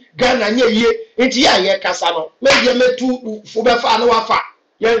yewu Ghana ye yie enti ya ye kasa no me ye metu fo be fa no wafa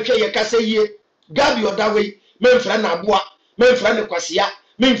ye hwe ye kasa yie Gabi odawe me mfra na aboa me mfra ne kwasia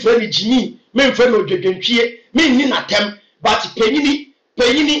me mfra ne jimi me mfra no dwedwentwie me ni na tem but penyini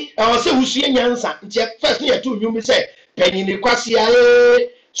I say usue nyansa nti first ne to nyum say penyini kwasia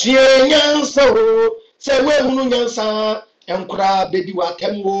sue nyansa o say we hunu nyansa enkura bedi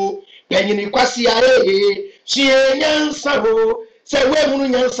watem o penyini kwasia sue nyansa o say we hunu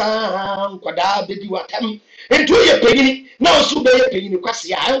nyansa nkwada bedi watem nti ye penyini na osu be ye penyini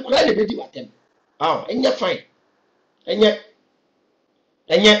kwasia enkura le bedi watem enye fine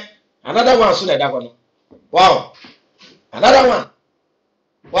enye another one so na da no wow another one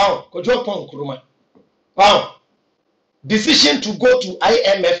wow kojo pon kuruma wow decision to go to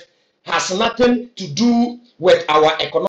IMF has nothing to do with our economy